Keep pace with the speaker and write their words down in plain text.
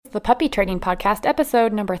The Puppy Training Podcast,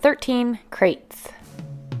 episode number 13, Crates.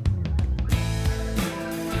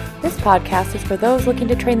 This podcast is for those looking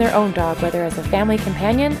to train their own dog, whether as a family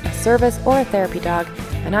companion, a service, or a therapy dog,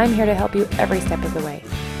 and I'm here to help you every step of the way.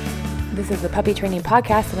 This is the Puppy Training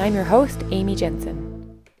Podcast, and I'm your host, Amy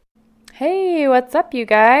Jensen. Hey, what's up, you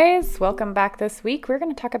guys? Welcome back this week. We're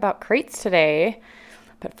going to talk about crates today,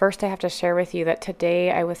 but first I have to share with you that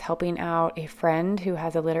today I was helping out a friend who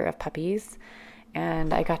has a litter of puppies,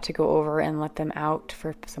 and I got to go over and let them out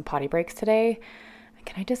for some potty breaks today.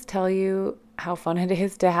 Can I just tell you how fun it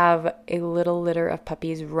is to have a little litter of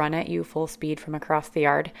puppies run at you full speed from across the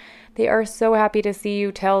yard? They are so happy to see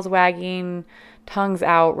you, tails wagging, tongues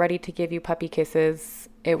out, ready to give you puppy kisses.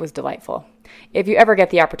 It was delightful. If you ever get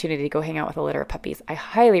the opportunity to go hang out with a litter of puppies, I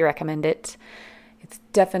highly recommend it. It's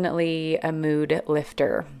definitely a mood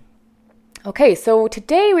lifter. Okay, so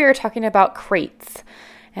today we are talking about crates.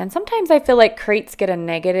 And sometimes I feel like crates get a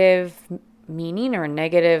negative meaning or a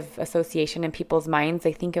negative association in people's minds.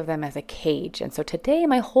 They think of them as a cage. And so today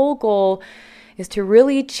my whole goal is to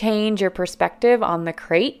really change your perspective on the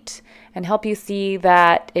crate and help you see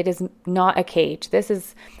that it is not a cage. This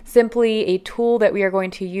is simply a tool that we are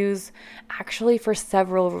going to use actually for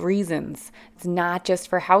several reasons. It's not just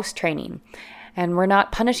for house training. And we're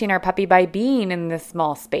not punishing our puppy by being in this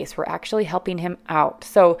small space. We're actually helping him out.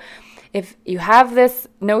 So if you have this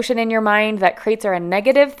notion in your mind that crates are a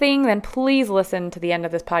negative thing, then please listen to the end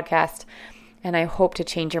of this podcast. And I hope to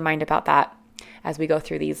change your mind about that as we go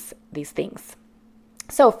through these things.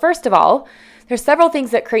 So first of all, there's several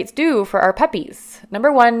things that crates do for our puppies.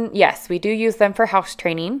 Number one, yes, we do use them for house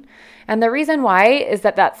training. And the reason why is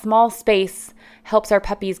that small space helps our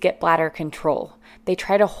puppies get bladder control. They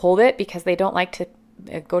try to hold it because they don't like to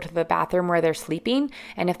go to the bathroom where they're sleeping.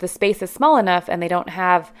 And if the space is small enough and they don't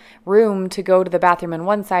have room to go to the bathroom on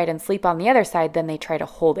one side and sleep on the other side, then they try to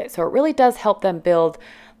hold it. So it really does help them build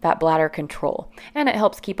that bladder control. And it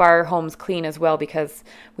helps keep our homes clean as well, because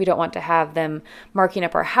we don't want to have them marking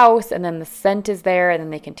up our house and then the scent is there and then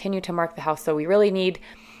they continue to mark the house. So we really need,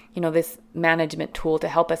 this management tool to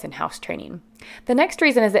help us in house training. The next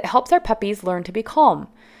reason is it helps our puppies learn to be calm.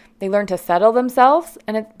 They learn to settle themselves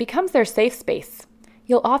and it becomes their safe space.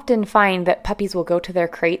 You'll often find that puppies will go to their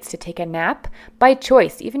crates to take a nap by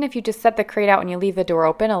choice. Even if you just set the crate out and you leave the door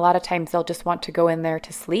open, a lot of times they'll just want to go in there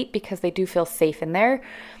to sleep because they do feel safe in there.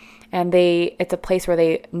 And it's a place where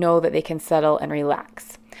they know that they can settle and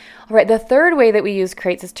relax. All right, the third way that we use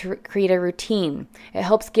crates is to create a routine. It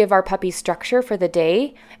helps give our puppies structure for the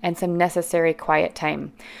day and some necessary quiet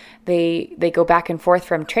time. They go back and forth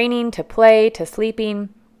from training to play to sleeping.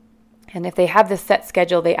 And if they have this set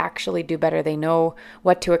schedule, they actually do better. They know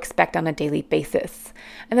what to expect on a daily basis.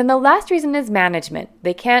 And then the last reason is management.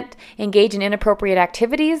 They can't engage in inappropriate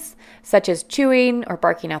activities such as chewing or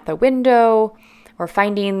barking out the window or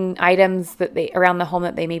finding items around the home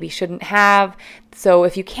that they maybe shouldn't have. So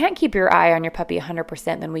if you can't keep your eye on your puppy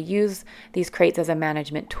 100%, then we use these crates as a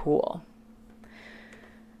management tool.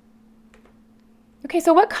 Okay,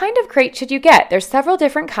 so what kind of crate should you get? There's several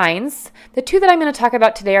different kinds. The two that I'm going to talk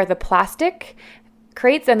about today are the plastic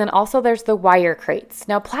crates, and then also there's the wire crates.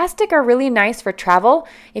 Now, plastic are really nice for travel.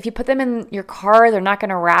 If you put them in your car, they're not going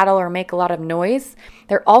to rattle or make a lot of noise.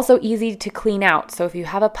 They're also easy to clean out. So if you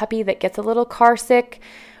have a puppy that gets a little car sick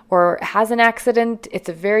or has an accident, it's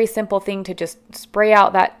a very simple thing to just spray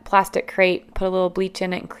out that plastic crate, put a little bleach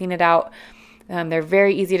in it, and clean it out. They're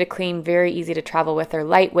very easy to clean, very easy to travel with. They're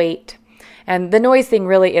lightweight. And the noise thing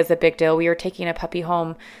really is a big deal. We were taking a puppy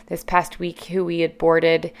home this past week who we had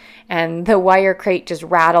boarded, and the wire crate just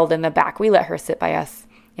rattled in the back. We let her sit by us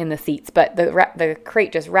in the seats, but the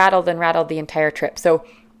crate just rattled and rattled the entire trip. So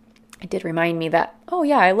it did remind me that,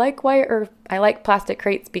 I like plastic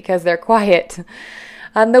crates because they're quiet.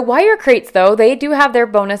 The wire crates, though, they do have their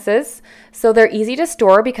bonuses. So they're easy to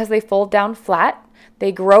store because they fold down flat.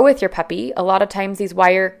 They grow with your puppy. A lot of times these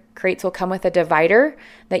wire crates will come with a divider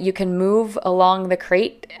that you can move along the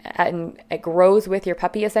crate, and it grows with your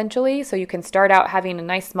puppy essentially. So you can start out having a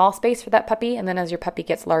nice small space for that puppy, and then as your puppy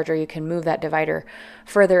gets larger, you can move that divider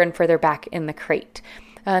further and further back in the crate.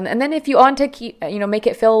 And then if you want to make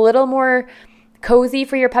it feel a little more cozy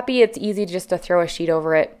for your puppy, it's easy just to throw a sheet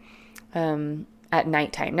over it at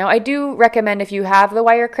nighttime. Now, I do recommend, if you have the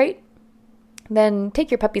wire crate, then take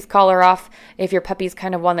your puppy's collar off. If your puppy's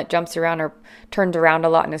kind of one that jumps around or turns around a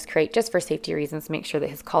lot in his crate, just for safety reasons, make sure that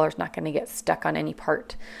his collar's not going to get stuck on any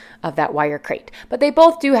part of that wire crate. But they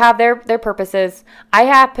both do have their purposes. I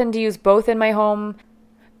happen to use both in my home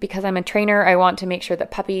because I'm a trainer. I want to make sure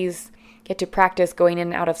that puppies get to practice going in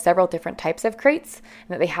and out of several different types of crates, and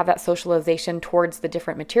that they have that socialization towards the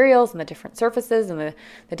different materials and the different surfaces and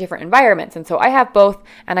the different environments. And so I have both,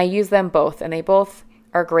 and I use them both, and they both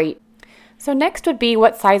are great. So next would be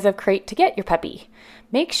what size of crate to get your puppy.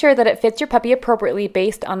 Make sure that it fits your puppy appropriately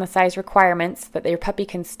based on the size requirements, that your puppy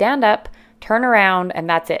can stand up, turn around, and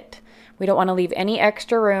that's it. We don't want to leave any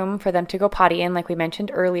extra room for them to go potty in. Like we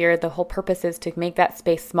mentioned earlier, the whole purpose is to make that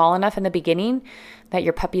space small enough in the beginning that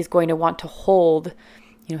your puppy is going to want to hold,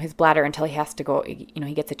 his bladder until he has to go,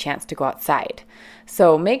 he gets a chance to go outside.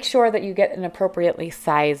 So make sure that you get an appropriately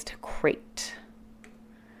sized crate.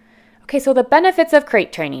 Okay, so the benefits of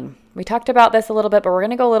crate training. We talked about this a little bit, but we're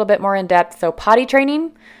going to go a little bit more in depth. So potty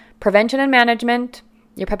training, prevention and management.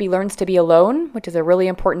 Your puppy learns to be alone, which is a really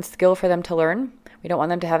important skill for them to learn. We don't want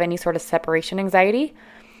them to have any sort of separation anxiety.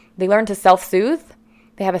 They learn to self-soothe.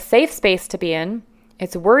 They have a safe space to be in.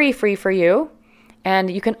 It's worry-free for you.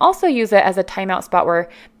 And you can also use it as a timeout spot where,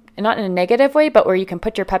 not in a negative way, but where you can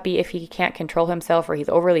put your puppy if he can't control himself or he's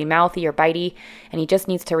overly mouthy or bitey and he just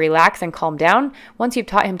needs to relax and calm down. Once you've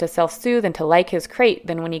taught him to self-soothe and to like his crate,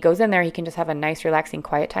 then when he goes in there, he can just have a nice, relaxing,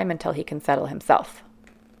 quiet time until he can settle himself.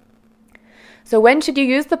 So when should you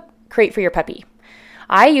use the crate for your puppy?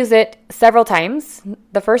 I use it several times.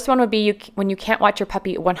 The first one would be when you can't watch your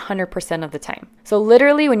puppy 100% of the time. So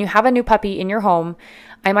literally when you have a new puppy in your home,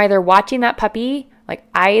 I'm either watching that puppy, like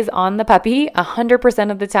eyes on the puppy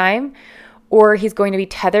 100% of the time, or he's going to be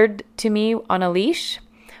tethered to me on a leash,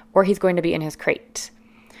 or he's going to be in his crate.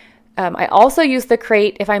 I also use the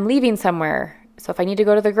crate if I'm leaving somewhere. So if I need to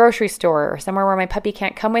go to the grocery store or somewhere where my puppy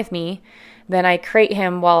can't come with me, then I crate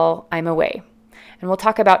him while I'm away. And we'll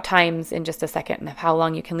talk about times in just a second of how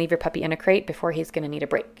long you can leave your puppy in a crate before he's going to need a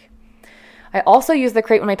break. I also use the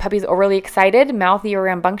crate when my puppy's overly excited, mouthy, or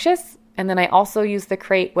rambunctious. And then I also use the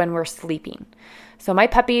crate when we're sleeping. So my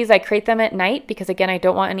puppies, I crate them at night because, again, I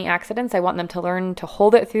don't want any accidents. I want them to learn to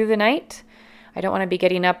hold it through the night. I don't want to be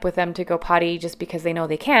getting up with them to go potty just because they know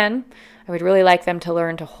they can. I would really like them to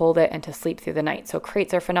learn to hold it and to sleep through the night. So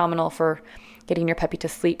crates are phenomenal for getting your puppy to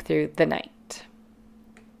sleep through the night.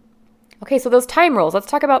 Okay, so those time rules, let's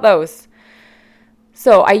talk about those.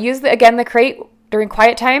 So I use, the crate during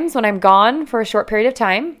quiet times when I'm gone for a short period of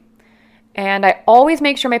time. And I always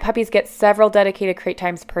make sure my puppies get several dedicated crate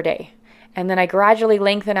times per day. And then I gradually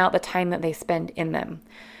lengthen out the time that they spend in them.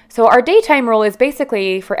 So our daytime rule is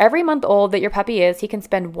basically for every month old that your puppy is, he can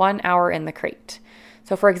spend 1 hour in the crate.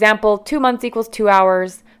 So for example, 2 months equals 2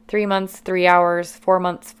 hours, 3 months, 3 hours, 4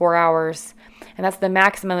 months, 4 hours. And that's the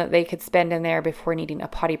maximum that they could spend in there before needing a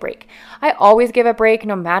potty break. I always give a break,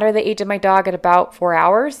 no matter the age of my dog, at about 4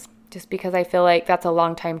 hours, just because I feel like that's a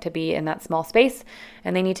long time to be in that small space.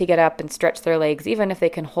 And they need to get up and stretch their legs, even if they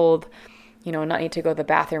can hold, not need to go to the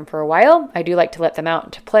bathroom for a while. I do like to let them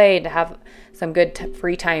out to play and to have some good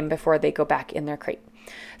free time before they go back in their crate.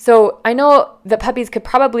 So I know that puppies could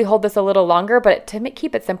probably hold this a little longer, but to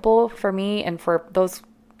keep it simple for me and for those,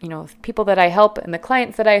 people that I help and the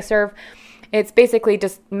clients that I serve, it's basically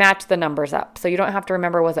just match the numbers up. So you don't have to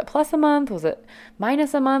remember, was it plus a month? Was it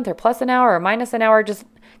minus a month, or plus an hour or minus an hour? Just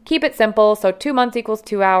keep it simple. So 2 months equals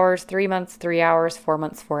 2 hours, 3 months, 3 hours, 4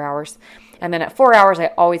 months, 4 hours. And then at 4 hours, I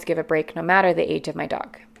always give a break, no matter the age of my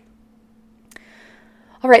dog.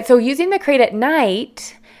 All right, so using the crate at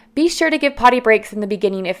night, be sure to give potty breaks in the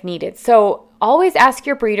beginning if needed. So always ask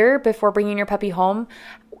your breeder before bringing your puppy home.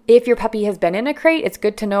 If your puppy has been in a crate, it's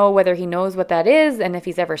good to know whether he knows what that is and if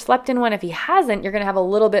he's ever slept in one. If he hasn't, you're going to have a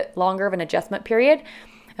little bit longer of an adjustment period.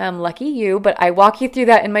 Lucky you, but I walk you through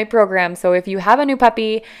that in my program. So if you have a new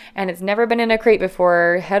puppy and it's never been in a crate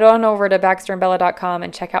before, head on over to baxterandbella.com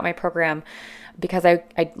and check out my program, because I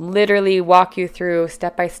literally walk you through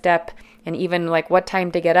step by step, and even like what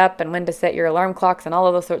time to get up and when to set your alarm clocks and all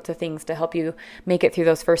of those sorts of things to help you make it through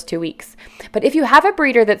those first 2 weeks. But if you have a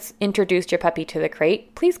breeder that's introduced your puppy to the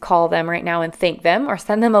crate, please call them right now and thank them, or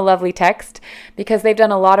send them a lovely text, because they've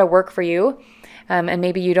done a lot of work for you. And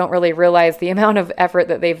maybe you don't really realize the amount of effort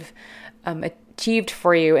that they've achieved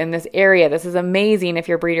for you in this area. This is amazing if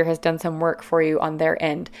your breeder has done some work for you on their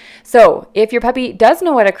end. So if your puppy does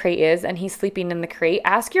know what a crate is and he's sleeping in the crate,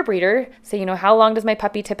 ask your breeder, say, how long does my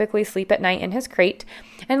puppy typically sleep at night in his crate?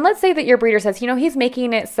 And let's say that your breeder says, he's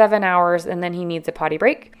making it 7 hours and then he needs a potty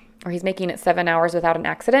break, or he's making it 7 hours without an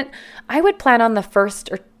accident. I would plan on the first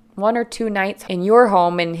 1 or 2 nights in your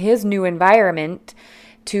home in his new environment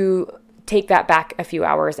to take that back a few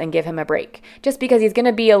hours and give him a break, just because he's going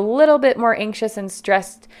to be a little bit more anxious and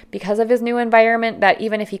stressed because of his new environment, that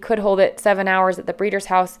even if he could hold it 7 hours at the breeder's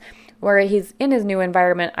house where he's in his new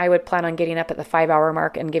environment, I would plan on getting up at the 5 hour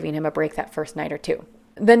mark and giving him a break that first night or two.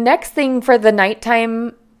 The next thing for the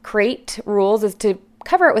nighttime crate rules is to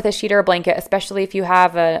cover it with a sheet or a blanket, especially if you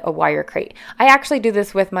have a wire crate. I actually do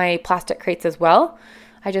this with my plastic crates as well.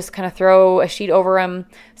 I just kind of throw a sheet over them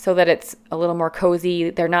so that it's a little more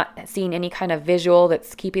cozy. They're not seeing any kind of visual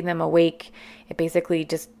that's keeping them awake. It basically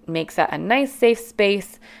just makes that a nice, safe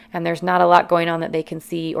space, and there's not a lot going on that they can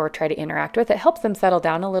see or try to interact with. It helps them settle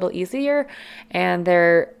down a little easier, and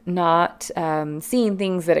they're not seeing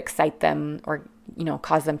things that excite them or,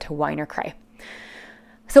 cause them to whine or cry.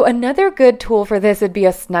 So another good tool for this would be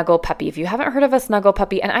a Snuggle Puppy. If you haven't heard of a Snuggle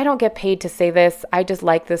Puppy, and I don't get paid to say this, I just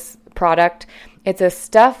like this product. It's a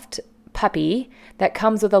stuffed puppy that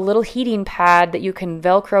comes with a little heating pad that you can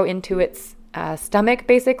Velcro into its stomach,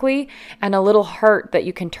 basically, and a little heart that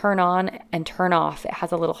you can turn on and turn off. It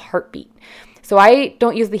has a little heartbeat. So I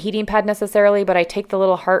don't use the heating pad necessarily, but I take the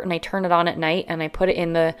little heart and I turn it on at night and I put it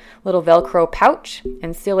in the little Velcro pouch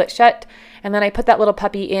and seal it shut. And then I put that little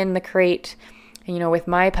puppy in the crate, with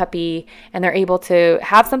my puppy, and they're able to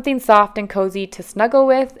have something soft and cozy to snuggle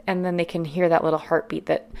with, and then they can hear that little heartbeat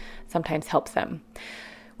that sometimes helps them.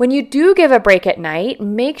 When you do give a break at night,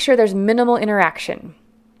 make sure there's minimal interaction.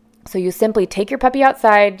 So you simply take your puppy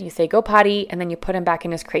outside, you say go potty, and then you put him back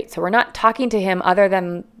in his crate. So we're not talking to him other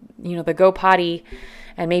than, the go potty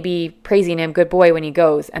and maybe praising him, good boy, when he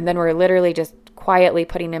goes. And then we're literally just quietly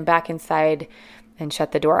putting him back inside and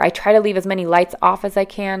shut the door. I try to leave as many lights off as I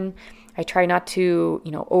can. I try not to,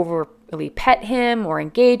 overly pet him or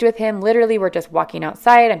engage with him. Literally, we're just walking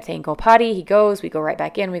outside. I'm saying go potty. He goes. We go right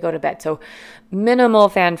back in. We go to bed. So minimal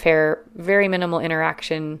fanfare, very minimal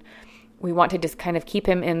interaction. We want to just kind of keep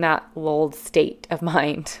him in that lulled state of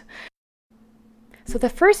mind. So the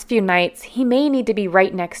first few nights, he may need to be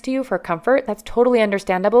right next to you for comfort. That's totally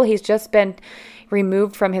understandable. He's just been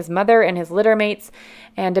removed from his mother and his litter mates.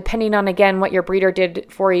 And depending on, again, what your breeder did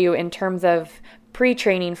for you in terms of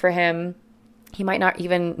pre-training for him, he might not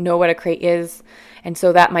even know what a crate is. And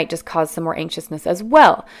so that might just cause some more anxiousness as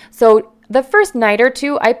well. So the first night or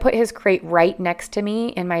two, I put his crate right next to me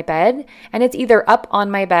in my bed, and it's either up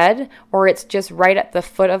on my bed or it's just right at the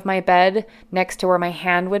foot of my bed next to where my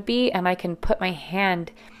hand would be, and I can put my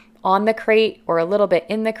hand on the crate or a little bit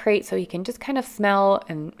in the crate so he can just kind of smell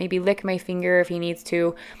and maybe lick my finger if he needs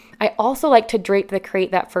to. I also like to drape the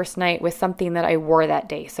crate that first night with something that I wore that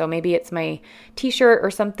day. So maybe it's my t-shirt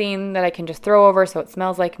or something that I can just throw over so it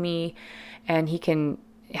smells like me, and he can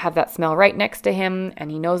have that smell right next to him, and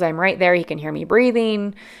he knows I'm right there. He can hear me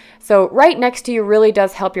breathing. So right next to you really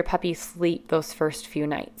does help your puppy sleep those first few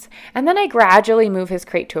nights. And then I gradually move his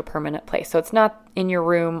crate to a permanent place. So it's not in your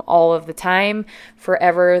room all of the time,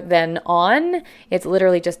 forever then on. It's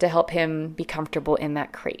literally just to help him be comfortable in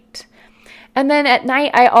that crate. And then at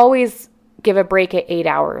night, I always give a break at 8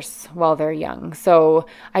 hours while they're young. So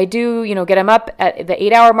I do, get them up at the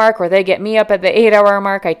 8-hour mark, or they get me up at the 8-hour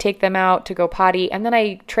mark. I take them out to go potty, and then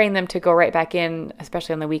I train them to go right back in,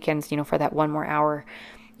 especially on the weekends, for that 1 more hour.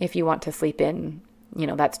 If you want to sleep in,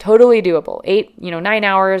 that's totally doable. 9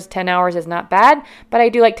 hours, 10 hours is not bad, but I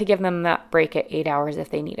do like to give them that break at 8 hours if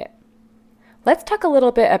they need it. Let's talk a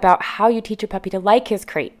little bit about how you teach your puppy to like his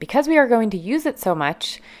crate. Because we are going to use it so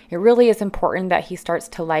much, it really is important that he starts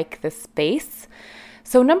to like the space.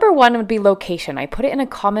 So number one would be location. I put it in a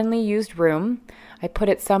commonly used room. I put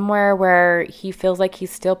it somewhere where he feels like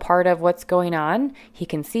he's still part of what's going on. He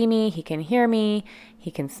can see me, he can hear me,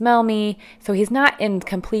 he can smell me. So he's not in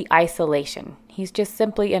complete isolation. He's just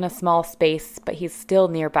simply in a small space, but he's still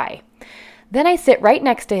nearby. Then I sit right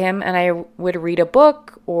next to him and I would read a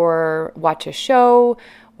book or watch a show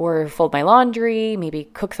or fold my laundry, maybe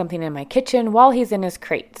cook something in my kitchen while he's in his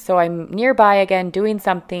crate. So I'm nearby again doing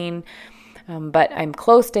something, but I'm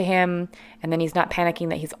close to him, and then he's not panicking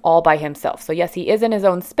that he's all by himself. So yes, he is in his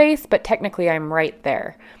own space, but technically I'm right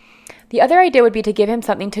there. The other idea would be to give him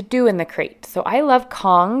something to do in the crate. So I love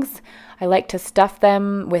Kongs. I like to stuff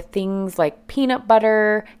them with things like peanut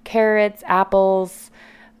butter, carrots, apples,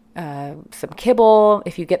 some kibble.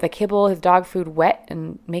 If you get the kibble, his dog food, wet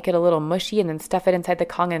and make it a little mushy and then stuff it inside the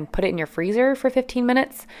Kong and put it in your freezer for 15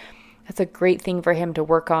 minutes. That's a great thing for him to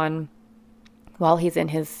work on while he's in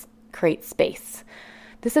his crate space.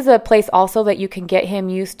 This is a place also that you can get him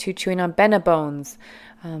used to chewing on Benabones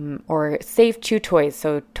or safe chew toys.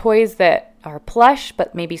 So toys that are plush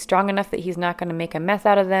but maybe strong enough that he's not going to make a mess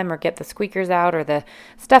out of them or get the squeakers out or the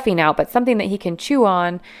stuffing out, but something that he can chew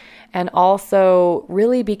on and also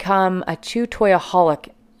really become a chew toyaholic,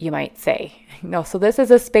 you might say. So this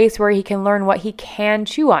is a space where he can learn what he can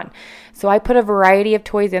chew on. So I put a variety of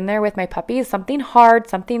toys in there with my puppies, something hard,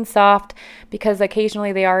 something soft, because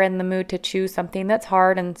occasionally they are in the mood to chew something that's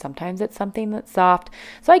hard and sometimes it's something that's soft.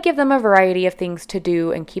 So I give them a variety of things to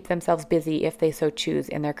do and keep themselves busy if they so choose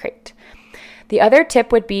in their crate. The other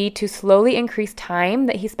tip would be to slowly increase time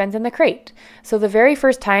that he spends in the crate. So the very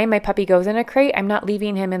first time my puppy goes in a crate, I'm not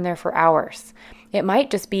leaving him in there for hours. It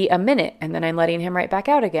might just be a minute and then I'm letting him right back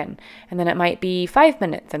out again. And then it might be 5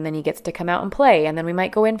 minutes and then he gets to come out and play. And then we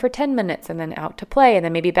might go in for 10 minutes and then out to play and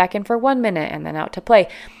then maybe back in for 1 minute and then out to play.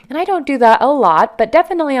 And I don't do that a lot, but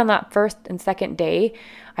definitely on that first and second day,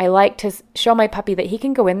 I like to show my puppy that he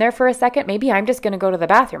can go in there for a second. Maybe I'm just going to go to the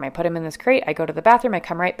bathroom. I put him in this crate. I go to the bathroom. I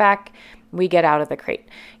come right back. We get out of the crate.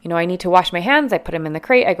 I need to wash my hands. I put him in the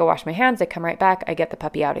crate. I go wash my hands. I come right back. I get the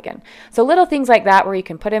puppy out again. So little things like that where you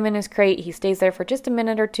can put him in his crate. He stays there for just a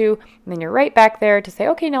minute or two. And then you're right back there to say,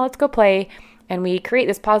 okay, now let's go play. And we create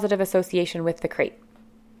this positive association with the crate.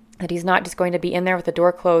 That he's not just going to be in there with the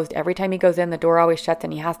door closed. Every time he goes in, the door always shuts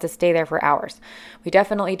and he has to stay there for hours. We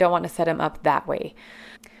definitely don't want to set him up that way.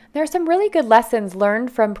 There are some really good lessons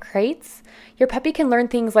learned from crates. Your puppy can learn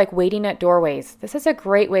things like waiting at doorways. This is a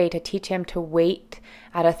great way to teach him to wait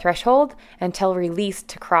at a threshold until released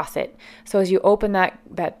to cross it. So as you open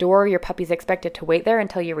that door, your puppy's expected to wait there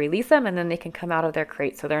until you release them, and then they can come out of their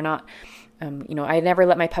crate. So they're not, I never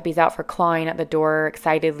let my puppies out for clawing at the door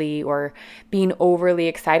excitedly or being overly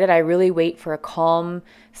excited. I really wait for a calm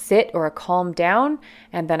sit or a calm down,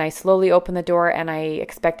 and then I slowly open the door and I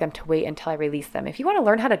expect them to wait until I release them. If you want to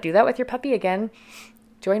learn how to do that with your puppy, again,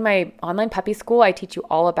 join my online puppy school. I teach you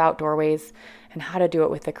all about doorways and how to do it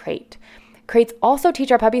with the crate. Crates also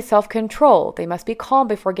teach our puppies self-control. They must be calm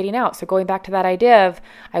before getting out. So going back to that idea of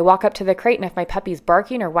I walk up to the crate and if my puppy's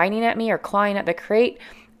barking or whining at me or clawing at the crate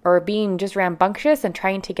or being just rambunctious and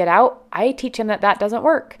trying to get out, I teach him that doesn't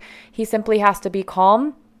work. He simply has to be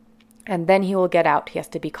calm and then he will get out. He has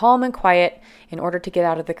to be calm and quiet in order to get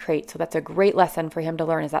out of the crate. So that's a great lesson for him to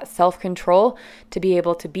learn, is that self-control, to be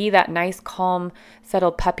able to be that nice, calm,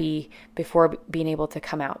 settled puppy before being able to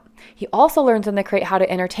come out. He also learns in the crate how to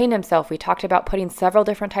entertain himself. We talked about putting several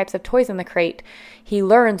different types of toys in the crate. He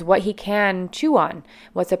learns what he can chew on,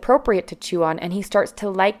 what's appropriate to chew on, and he starts to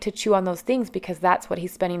like to chew on those things because that's what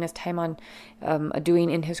he's spending his time on doing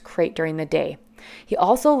in his crate during the day. He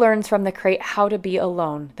also learns from the crate how to be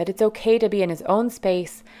alone, that it's okay to be in his own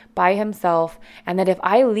space by himself, and that if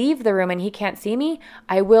I leave the room and he can't see me,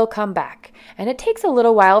 I will come back. And it takes a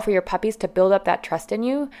little while for your puppies to build up that trust in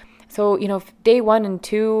you. So, if day 1 and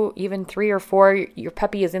 2, even 3 or 4, your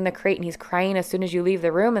puppy is in the crate and he's crying as soon as you leave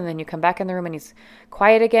the room, and then you come back in the room and he's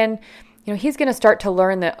quiet again, he's going to start to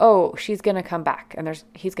learn that, oh, she's going to come back. And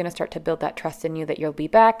he's going to start to build that trust in you that you'll be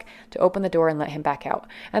back to open the door and let him back out.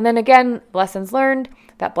 And then again, lessons learned,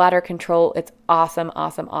 that bladder control, it's awesome,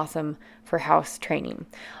 awesome, awesome for house training.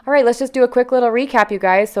 All right, let's just do a quick little recap, you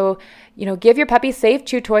guys. So, give your puppy safe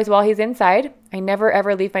chew toys while he's inside. I never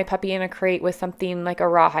ever leave my puppy in a crate with something like a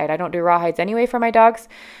rawhide. I don't do rawhides anyway for my dogs,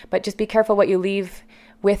 but just be careful what you leave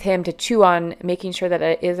with him to chew on, making sure that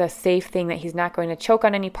it is a safe thing, that he's not going to choke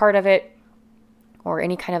on any part of it or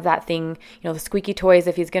any kind of that thing. The squeaky toys,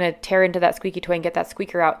 if he's going to tear into that squeaky toy and get that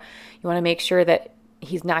squeaker out, you want to make sure that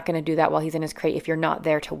he's not going to do that while he's in his crate if you're not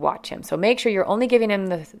there to watch him. So make sure you're only giving him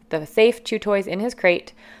the safe chew toys in his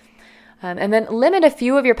crate. And then limit a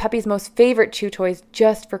few of your puppy's most favorite chew toys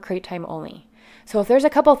just for crate time only. So if there's a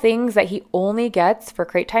couple things that he only gets for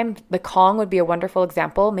crate time, the Kong would be a wonderful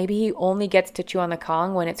example. Maybe he only gets to chew on the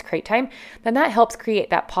Kong when it's crate time. Then that helps create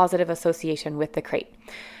that positive association with the crate.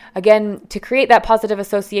 Again, to create that positive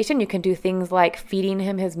association, you can do things like feeding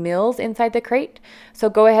him his meals inside the crate. So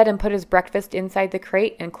go ahead and put his breakfast inside the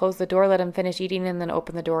crate and close the door, let him finish eating, and then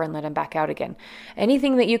open the door and let him back out again.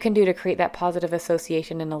 Anything that you can do to create that positive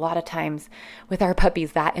association, and a lot of times with our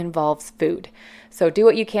puppies, that involves food. So do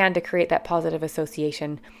what you can to create that positive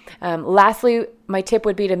association. Lastly, my tip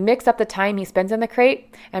would be to mix up the time he spends in the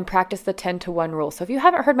crate and practice the 10-to-1 rule. So if you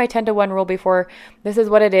haven't heard my 10-to-1 rule before, this is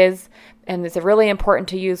what it is. And it's really important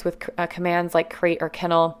to use with commands like crate or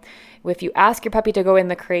kennel. If you ask your puppy to go in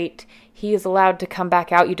the crate, he is allowed to come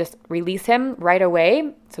back out. You just release him right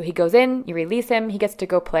away. So he goes in, you release him, he gets to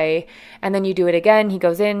go play. And then you do it again. He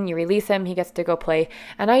goes in, you release him, he gets to go play.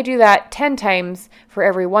 And I do that 10 times for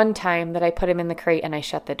every 1 time that I put him in the crate and I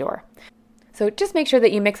shut the door. So just make sure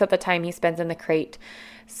that you mix up the time he spends in the crate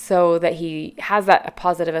so that he has that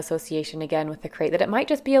positive association again with the crate, that it might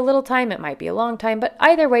just be a little time, it might be a long time, but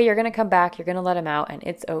either way, you're going to come back, you're going to let him out, and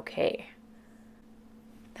it's okay.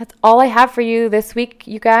 That's all I have for you this week,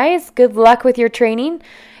 you guys. Good luck with your training.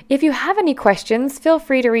 If you have any questions, feel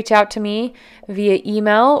free to reach out to me via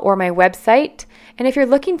email or my website. And if you're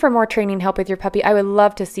looking for more training help with your puppy, I would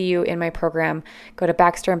love to see you in my program. Go to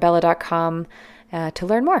baxterandbella.com to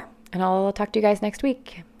learn more. And I'll talk to you guys next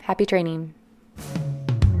week. Happy training.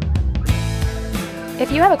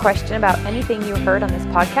 If you have a question about anything you heard on this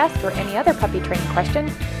podcast or any other puppy training question,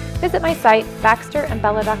 visit my site,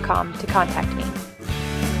 baxterandbella.com, to contact me.